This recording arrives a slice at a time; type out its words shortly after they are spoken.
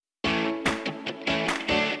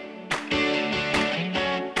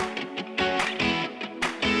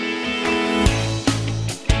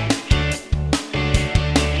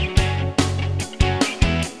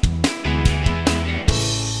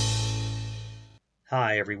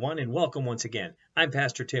Hi, everyone, and welcome once again. I'm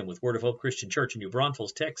Pastor Tim with Word of Hope Christian Church in New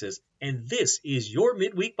Braunfels, Texas, and this is your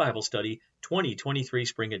Midweek Bible Study 2023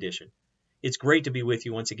 Spring Edition. It's great to be with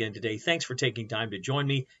you once again today. Thanks for taking time to join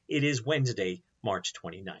me. It is Wednesday, March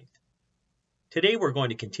 29th. Today we're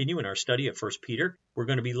going to continue in our study of 1 Peter. We're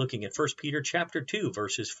going to be looking at 1 Peter chapter 2,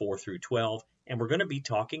 verses 4 through 12, and we're going to be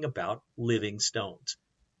talking about living stones.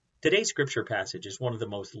 Today's scripture passage is one of the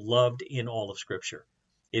most loved in all of Scripture.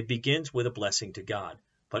 It begins with a blessing to God,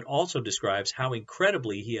 but also describes how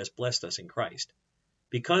incredibly He has blessed us in Christ.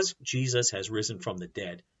 Because Jesus has risen from the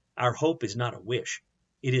dead, our hope is not a wish.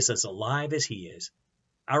 It is as alive as He is.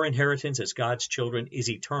 Our inheritance as God's children is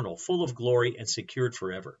eternal, full of glory, and secured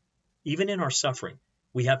forever. Even in our suffering,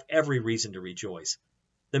 we have every reason to rejoice.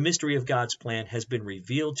 The mystery of God's plan has been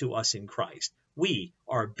revealed to us in Christ. We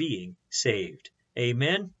are being saved.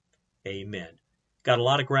 Amen? Amen. Got a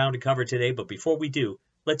lot of ground to cover today, but before we do,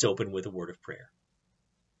 let's open with a word of prayer.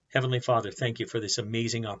 Heavenly Father, thank you for this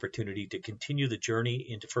amazing opportunity to continue the journey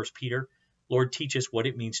into 1 Peter. Lord, teach us what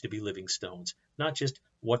it means to be living stones, not just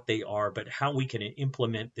what they are, but how we can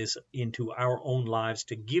implement this into our own lives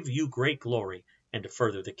to give you great glory and to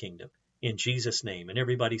further the kingdom. In Jesus' name. And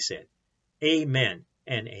everybody said, Amen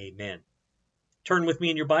and amen. Turn with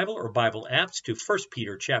me in your Bible or Bible apps to 1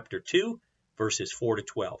 Peter chapter 2, verses 4 to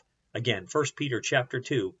 12. Again, 1 Peter chapter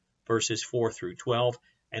 2, verses 4 through 12,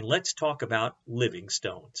 and let's talk about living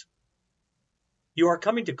stones. You are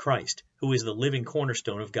coming to Christ, who is the living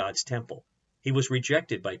cornerstone of God's temple. He was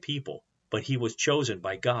rejected by people, but He was chosen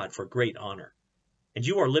by God for great honor. And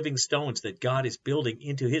you are living stones that God is building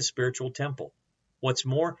into His spiritual temple. What's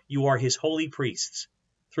more, you are His holy priests.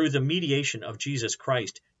 Through the mediation of Jesus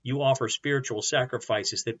Christ, you offer spiritual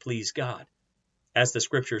sacrifices that please God. As the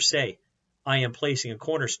scriptures say, I am placing a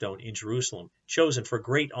cornerstone in Jerusalem, chosen for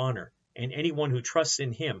great honor, and anyone who trusts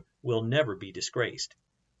in Him will never be disgraced.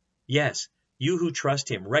 Yes, you who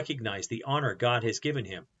trust Him recognize the honor God has given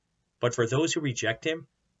Him. But for those who reject Him,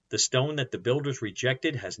 the stone that the builders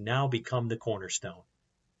rejected has now become the cornerstone.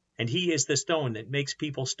 And He is the stone that makes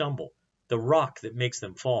people stumble, the rock that makes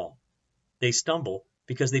them fall. They stumble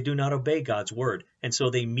because they do not obey God's word, and so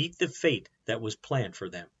they meet the fate that was planned for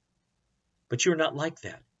them. But you're not like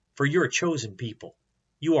that. For you're a chosen people.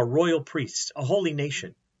 You are royal priests, a holy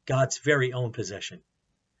nation, God's very own possession.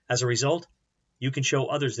 As a result, you can show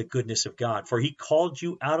others the goodness of God, for He called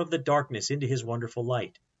you out of the darkness into His wonderful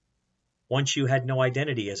light. Once you had no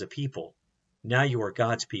identity as a people, now you are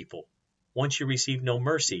God's people. Once you received no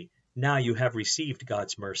mercy, now you have received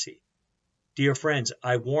God's mercy. Dear friends,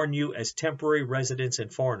 I warn you as temporary residents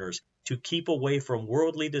and foreigners to keep away from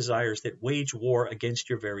worldly desires that wage war against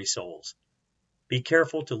your very souls. Be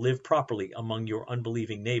careful to live properly among your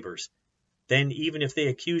unbelieving neighbors. Then, even if they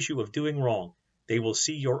accuse you of doing wrong, they will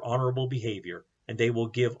see your honorable behavior, and they will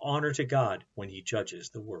give honor to God when He judges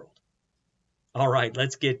the world. All right,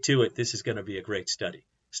 let's get to it. This is going to be a great study.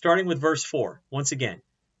 Starting with verse 4, once again,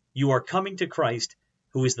 you are coming to Christ,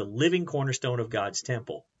 who is the living cornerstone of God's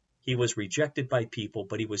temple. He was rejected by people,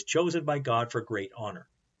 but He was chosen by God for great honor.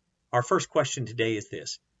 Our first question today is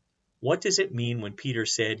this: what does it mean when Peter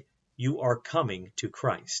said, you are coming to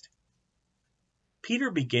Christ? Peter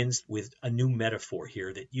begins with a new metaphor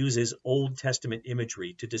here that uses Old Testament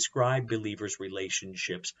imagery to describe believers'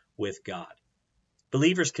 relationships with God.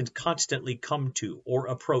 Believers can constantly come to or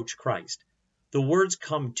approach Christ. The words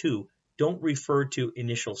come to don't refer to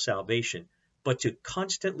initial salvation, but to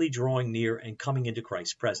constantly drawing near and coming into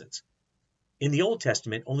Christ's presence. In the Old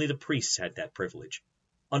Testament, only the priests had that privilege.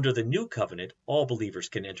 Under the New Covenant, all believers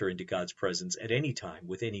can enter into God's presence at any time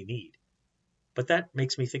with any need. But that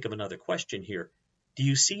makes me think of another question here. Do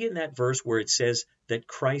you see in that verse where it says that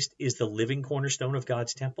Christ is the living cornerstone of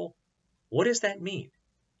God's temple? What does that mean?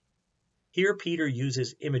 Here Peter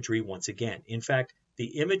uses imagery once again. In fact,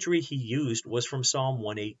 the imagery he used was from Psalm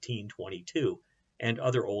 118:22 and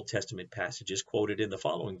other Old Testament passages quoted in the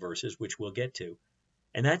following verses, which we'll get to.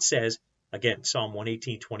 And that says, again, Psalm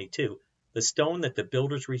 118:22, the stone that the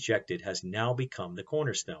builders rejected has now become the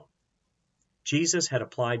cornerstone. Jesus had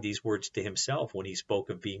applied these words to Himself when He spoke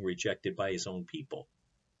of being rejected by His own people.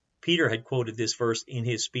 Peter had quoted this verse in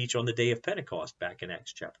his speech on the day of Pentecost back in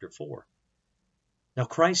Acts chapter 4. Now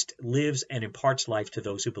Christ lives and imparts life to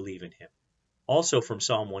those who believe in Him. Also from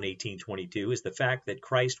Psalm 118:22 is the fact that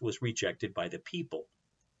Christ was rejected by the people.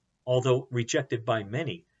 Although rejected by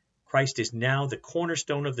many, Christ is now the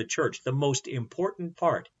cornerstone of the church, the most important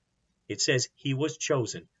part. It says He was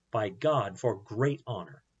chosen by God for great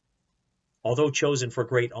honor. Although chosen for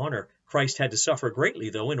great honor, Christ had to suffer greatly,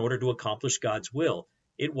 though, in order to accomplish God's will.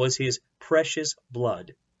 It was His precious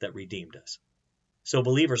blood that redeemed us. So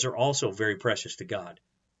believers are also very precious to God.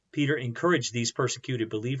 Peter encouraged these persecuted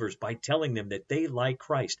believers by telling them that they, like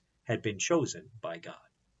Christ, had been chosen by God.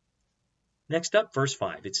 Next up, verse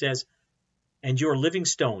 5, it says, "And you are living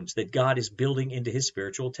stones that God is building into his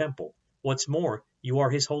spiritual temple. What's more, you are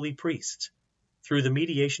his holy priests. Through the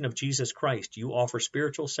mediation of Jesus Christ, you offer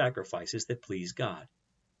spiritual sacrifices that please God."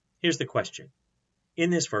 Here's the question. In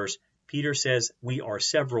this verse, Peter says we are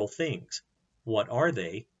several things. What are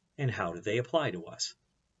they, and how do they apply to us?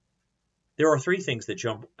 There are three things that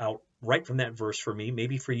jump out right from that verse for me,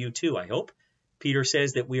 maybe for you too, I hope. Peter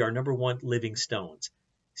says that we are, number one, living stones.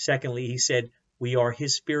 Secondly, he said we are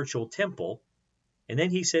his spiritual temple. And then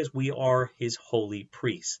he says we are his holy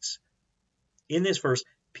priests. In this verse,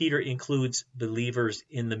 Peter includes believers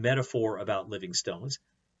in the metaphor about living stones.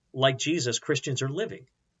 Like Jesus, Christians are living.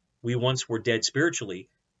 We once were dead spiritually,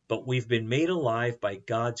 but we've been made alive by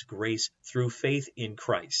God's grace through faith in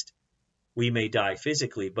Christ. We may die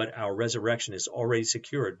physically, but our resurrection is already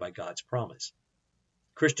secured by God's promise.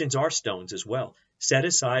 Christians are stones as well, set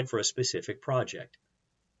aside for a specific project.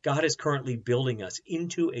 God is currently building us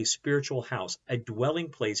into a spiritual house, a dwelling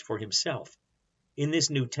place for himself. In this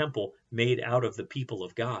new temple made out of the people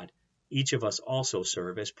of God, each of us also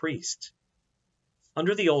serve as priests.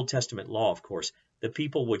 Under the Old Testament law, of course, the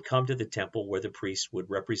people would come to the temple where the priests would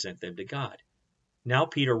represent them to God. Now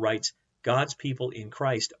Peter writes, God's people in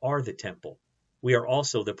Christ are the temple. We are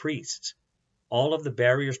also the priests. All of the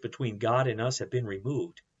barriers between God and us have been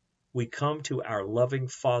removed. We come to our loving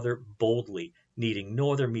Father boldly, needing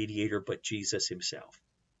no other mediator but Jesus himself.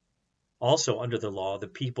 Also, under the law, the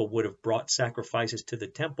people would have brought sacrifices to the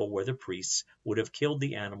temple where the priests would have killed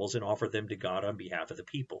the animals and offered them to God on behalf of the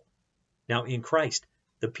people. Now, in Christ,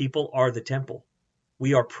 the people are the temple.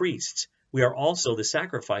 We are priests. We are also the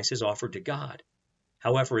sacrifices offered to God.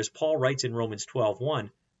 However, as Paul writes in Romans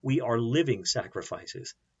 12:1, we are living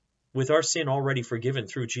sacrifices. With our sin already forgiven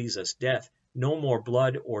through Jesus' death, no more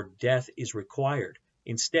blood or death is required.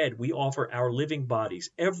 Instead, we offer our living bodies,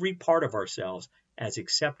 every part of ourselves, as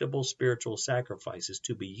acceptable spiritual sacrifices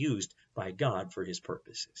to be used by God for his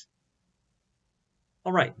purposes.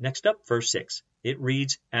 All right, next up, verse 6. It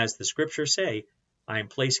reads, "As the scriptures say, I am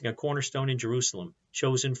placing a cornerstone in Jerusalem,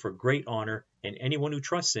 chosen for great honor, and anyone who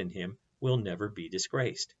trusts in him will never be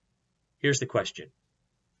disgraced." Here's the question.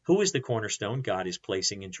 Who is the cornerstone God is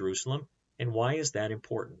placing in Jerusalem, and why is that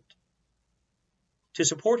important? To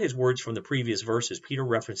support his words from the previous verses, Peter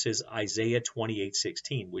references Isaiah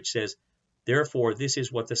 28:16, which says, "Therefore this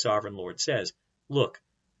is what the sovereign Lord says, Look,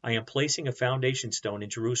 I am placing a foundation stone in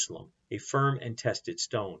Jerusalem, a firm and tested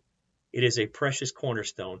stone. It is a precious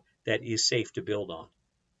cornerstone that is safe to build on.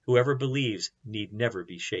 Whoever believes need never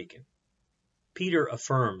be shaken." Peter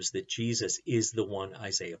affirms that Jesus is the one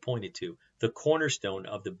Isaiah pointed to, the cornerstone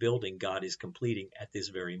of the building God is completing at this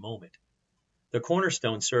very moment. The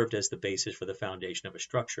cornerstone served as the basis for the foundation of a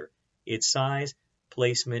structure. Its size,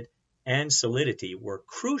 placement, and solidity were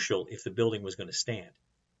crucial if the building was going to stand.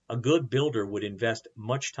 A good builder would invest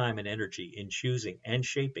much time and energy in choosing and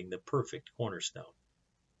shaping the perfect cornerstone.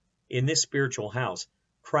 In this spiritual house,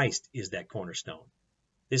 Christ is that cornerstone.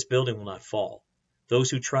 This building will not fall. Those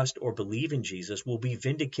who trust or believe in Jesus will be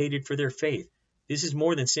vindicated for their faith. This is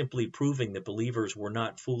more than simply proving that believers were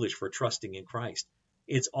not foolish for trusting in Christ.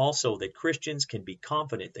 It's also that Christians can be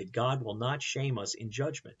confident that God will not shame us in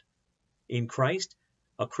judgment. In Christ,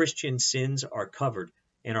 a Christian's sins are covered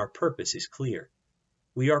and our purpose is clear.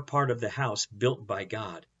 We are part of the house built by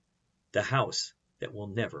God, the house that will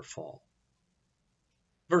never fall.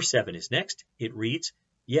 Verse 7 is next. It reads,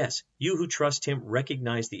 "Yes, you who trust him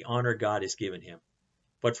recognize the honor God has given him.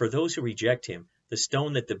 But for those who reject him, the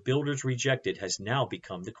stone that the builders rejected has now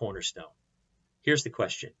become the cornerstone." Here's the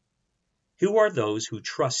question. Who are those who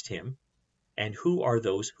trust him, and who are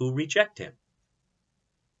those who reject him?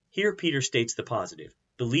 Here Peter states the positive.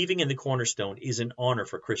 Believing in the cornerstone is an honor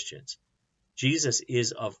for Christians. Jesus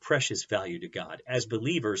is of precious value to God. As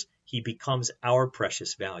believers, he becomes our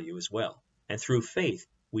precious value as well. And through faith,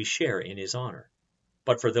 we share in his honor.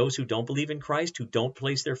 But for those who don't believe in Christ, who don't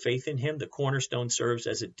place their faith in him, the cornerstone serves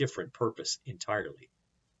as a different purpose entirely.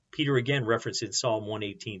 Peter again references Psalm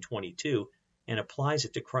 118:22 and applies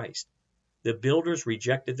it to Christ. The builders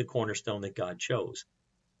rejected the cornerstone that God chose.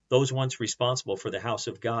 Those once responsible for the house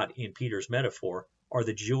of God in Peter's metaphor are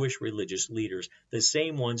the Jewish religious leaders, the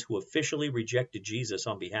same ones who officially rejected Jesus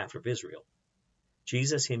on behalf of Israel.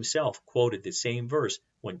 Jesus himself quoted the same verse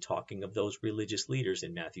when talking of those religious leaders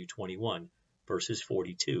in Matthew 21, verses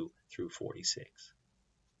 42 through 46.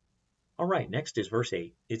 All right, next is verse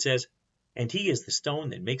 8. It says, "And he is the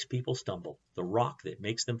stone that makes people stumble, the rock that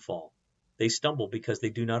makes them fall. They stumble because they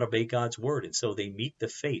do not obey God's word, and so they meet the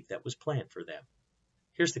fate that was planned for them.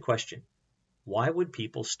 Here's the question. Why would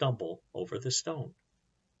people stumble over the stone?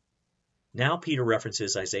 Now Peter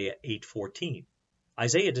references Isaiah 8:14.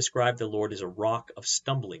 Isaiah described the Lord as a rock of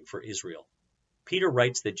stumbling for Israel. Peter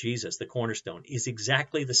writes that Jesus, the cornerstone, is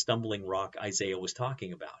exactly the stumbling rock Isaiah was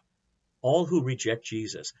talking about. All who reject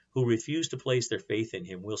Jesus, who refuse to place their faith in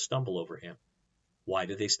him, will stumble over him. Why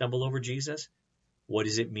do they stumble over Jesus? What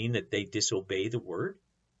does it mean that they disobey the word?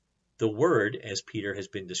 The word, as Peter has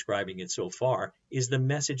been describing it so far, is the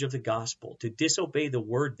message of the gospel. To disobey the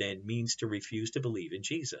word, then, means to refuse to believe in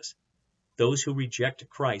Jesus. Those who reject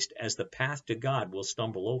Christ as the path to God will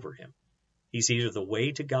stumble over him. He's either the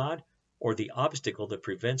way to God or the obstacle that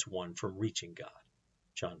prevents one from reaching God.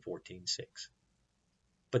 John 14:6.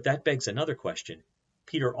 But that begs another question.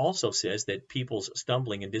 Peter also says that people's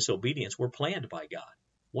stumbling and disobedience were planned by God.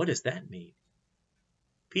 What does that mean?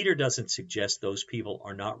 Peter doesn't suggest those people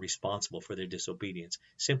are not responsible for their disobedience.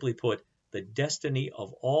 Simply put, the destiny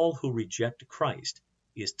of all who reject Christ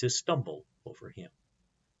is to stumble over him.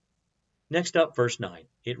 Next up, verse 9.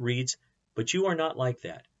 It reads, "But you are not like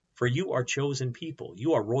that, for you are chosen people.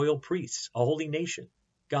 You are royal priests, a holy nation,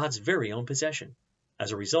 God's very own possession.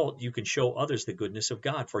 As a result, you can show others the goodness of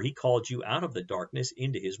God, for he called you out of the darkness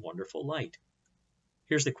into his wonderful light."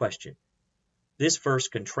 Here's the question. This verse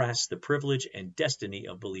contrasts the privilege and destiny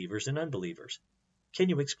of believers and unbelievers. Can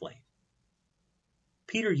you explain?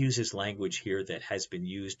 Peter uses language here that has been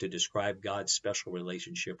used to describe God's special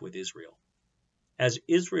relationship with Israel. As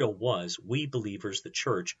Israel was, we believers, the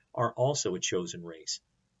church, are also a chosen race.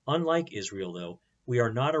 Unlike Israel, though, we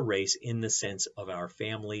are not a race in the sense of our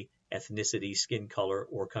family, ethnicity, skin color,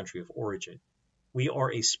 or country of origin. We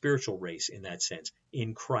are a spiritual race in that sense,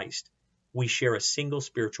 in Christ. We share a single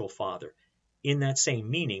spiritual Father. In that same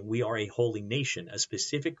meaning, we are a holy nation, a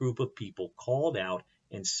specific group of people called out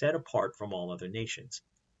and set apart from all other nations.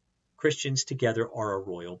 Christians together are a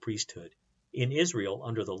royal priesthood. In Israel,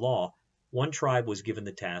 under the law, one tribe was given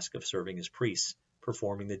the task of serving as priests,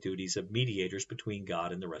 performing the duties of mediators between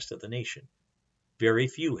God and the rest of the nation. Very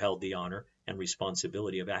few held the honor and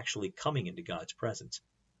responsibility of actually coming into God's presence.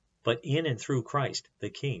 But in and through Christ,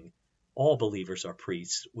 the King, all believers are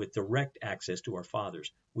priests with direct access to our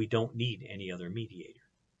fathers. We don't need any other mediator.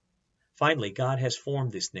 Finally, God has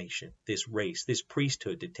formed this nation, this race, this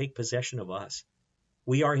priesthood to take possession of us.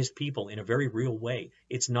 We are his people in a very real way.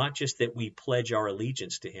 It's not just that we pledge our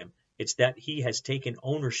allegiance to him. It's that he has taken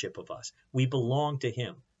ownership of us. We belong to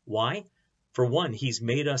him. Why? For one, he's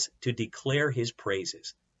made us to declare his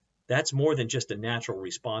praises. That's more than just a natural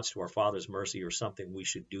response to our Father's mercy or something we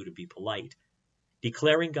should do to be polite.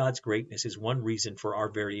 Declaring God's greatness is one reason for our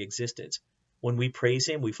very existence. When we praise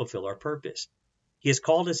him, we fulfill our purpose. He has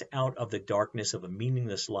called us out of the darkness of a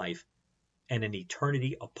meaningless life and an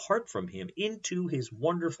eternity apart from him into his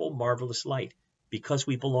wonderful, marvelous light. Because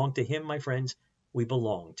we belong to him, my friends, we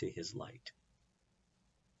belong to his light.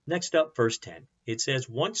 Next up, verse 10. It says,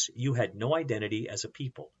 "Once you had no identity as a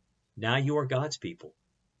people. Now you are God's people.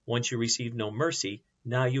 Once you received no mercy.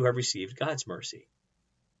 Now you have received God's mercy."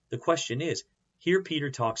 The question is, here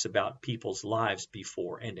Peter talks about people's lives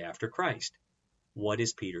before and after Christ. What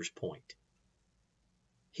is Peter's point?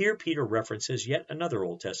 Here Peter references yet another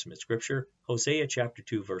Old Testament scripture, Hosea chapter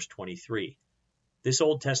 2, verse 23. This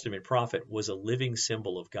Old Testament prophet was a living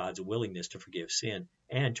symbol of God's willingness to forgive sin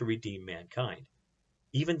and to redeem mankind.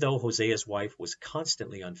 Even though Hosea's wife was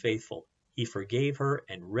constantly unfaithful, he forgave her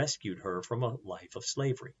and rescued her from a life of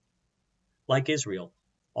slavery. Like Israel,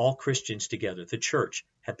 all Christians together, the church,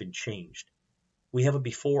 have been changed. We have a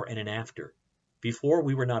before and an after. Before,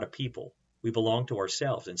 we were not a people. We belonged to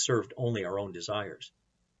ourselves and served only our own desires.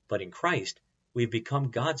 But in Christ, we have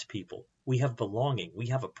become God's people. We have belonging. We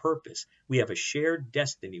have a purpose. We have a shared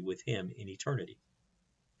destiny with him in eternity.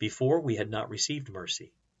 Before, we had not received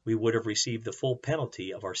mercy. We would have received the full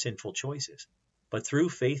penalty of our sinful choices. But through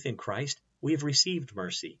faith in Christ, we have received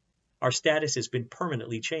mercy. Our status has been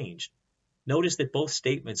permanently changed. Notice that both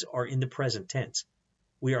statements are in the present tense.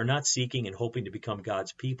 We are not seeking and hoping to become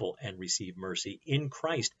God's people and receive mercy. In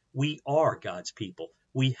Christ, we are God's people.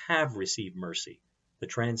 We have received mercy. The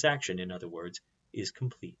transaction, in other words, is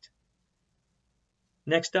complete.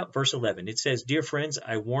 Next up, verse 11. It says, "Dear friends,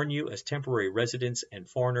 I warn you as temporary residents and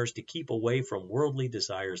foreigners to keep away from worldly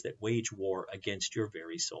desires that wage war against your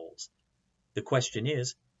very souls." The question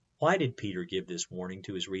is, why did Peter give this warning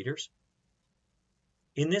to his readers?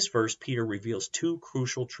 In this verse, Peter reveals two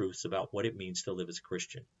crucial truths about what it means to live as a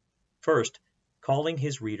Christian. First, calling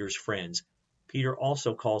his readers friends, Peter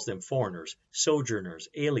also calls them foreigners, sojourners,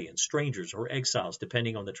 aliens, strangers, or exiles,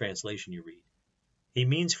 depending on the translation you read. He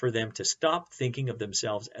means for them to stop thinking of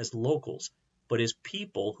themselves as locals, but as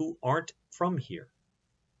people who aren't from here.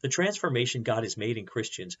 The transformation God has made in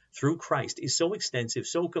Christians through Christ is so extensive,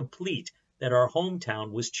 so complete, that our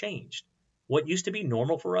hometown was changed. What used to be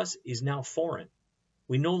normal for us is now foreign.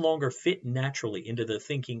 We no longer fit naturally into the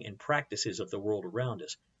thinking and practices of the world around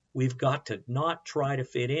us. We've got to not try to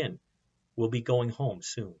fit in. We'll be going home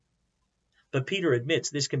soon. But Peter admits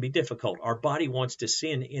this can be difficult. Our body wants to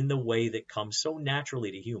sin in the way that comes so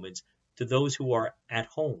naturally to humans, to those who are at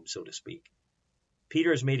home, so to speak.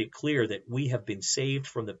 Peter has made it clear that we have been saved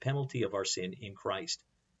from the penalty of our sin in Christ,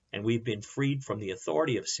 and we've been freed from the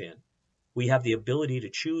authority of sin. We have the ability to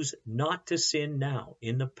choose not to sin now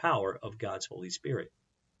in the power of God's Holy Spirit.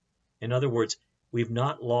 In other words, we've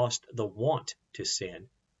not lost the want to sin.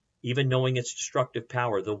 Even knowing its destructive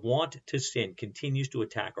power, the want to sin continues to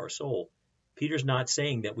attack our soul. Peter's not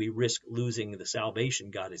saying that we risk losing the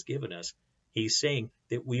salvation God has given us. He's saying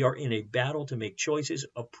that we are in a battle to make choices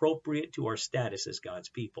appropriate to our status as God's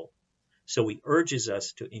people. So he urges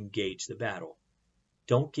us to engage the battle.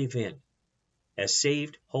 Don't give in. As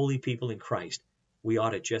saved, holy people in Christ, we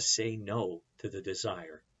ought to just say no to the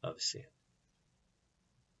desire of sin.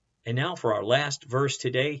 And now for our last verse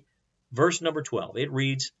today, verse number 12. It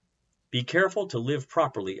reads, "Be careful to live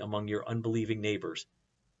properly among your unbelieving neighbors.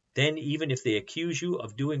 Then even if they accuse you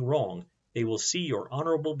of doing wrong, they will see your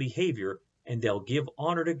honorable behavior and they'll give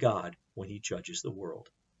honor to God when he judges the world."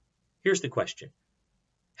 Here's the question.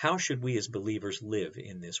 How should we as believers live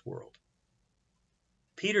in this world?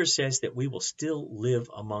 Peter says that we will still live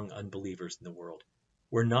among unbelievers in the world.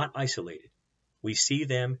 We're not isolated. We see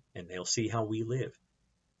them and they'll see how we live.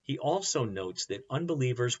 He also notes that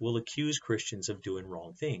unbelievers will accuse Christians of doing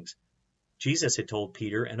wrong things. Jesus had told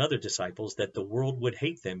Peter and other disciples that the world would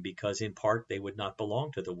hate them because in part they would not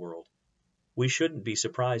belong to the world. We shouldn't be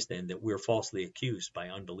surprised then that we're falsely accused by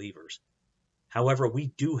unbelievers. However, we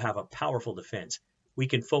do have a powerful defense. We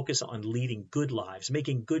can focus on leading good lives,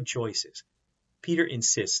 making good choices. Peter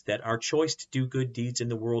insists that our choice to do good deeds in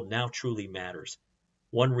the world now truly matters.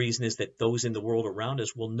 One reason is that those in the world around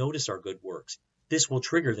us will notice our good works. This will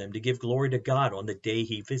trigger them to give glory to God on the day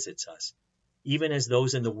he visits us. Even as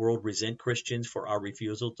those in the world resent Christians for our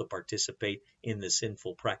refusal to participate in the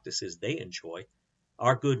sinful practices they enjoy,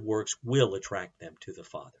 our good works will attract them to the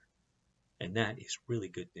Father. And that is really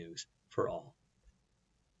good news for all.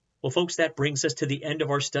 Well, folks, that brings us to the end of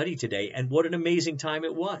our study today, and what an amazing time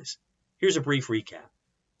it was. Here's a brief recap.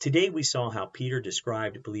 Today we saw how Peter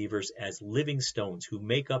described believers as living stones who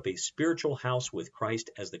make up a spiritual house with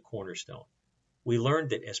Christ as the cornerstone. We learned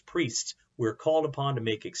that as priests, we're called upon to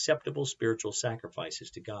make acceptable spiritual sacrifices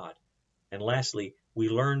to God. And lastly, we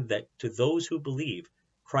learned that to those who believe,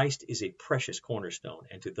 Christ is a precious cornerstone,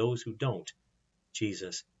 and to those who don't,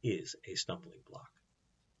 Jesus is a stumbling block.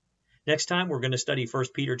 Next time, we're going to study 1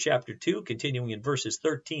 Peter chapter 2, continuing in verses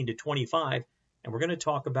 13 to 25, and we're going to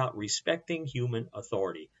talk about respecting human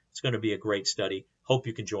authority. It's going to be a great study. Hope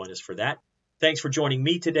you can join us for that. Thanks for joining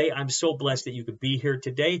me today. I'm so blessed that you could be here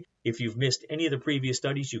today. If you've missed any of the previous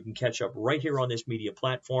studies, you can catch up right here on this media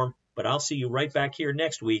platform. But I'll see you right back here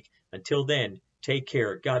next week. Until then, take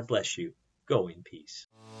care. God bless you. Go in peace.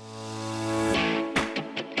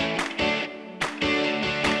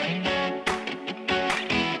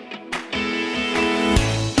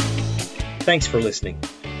 Thanks for listening.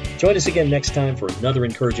 Join us again next time for another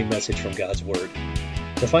encouraging message from God's Word.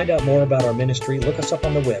 To find out more about our ministry, look us up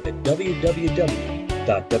on the web at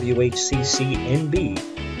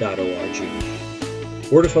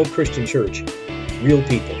www.whccnb.org. Word of Hope Christian Church. Real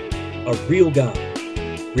people, a real God,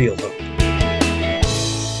 real hope.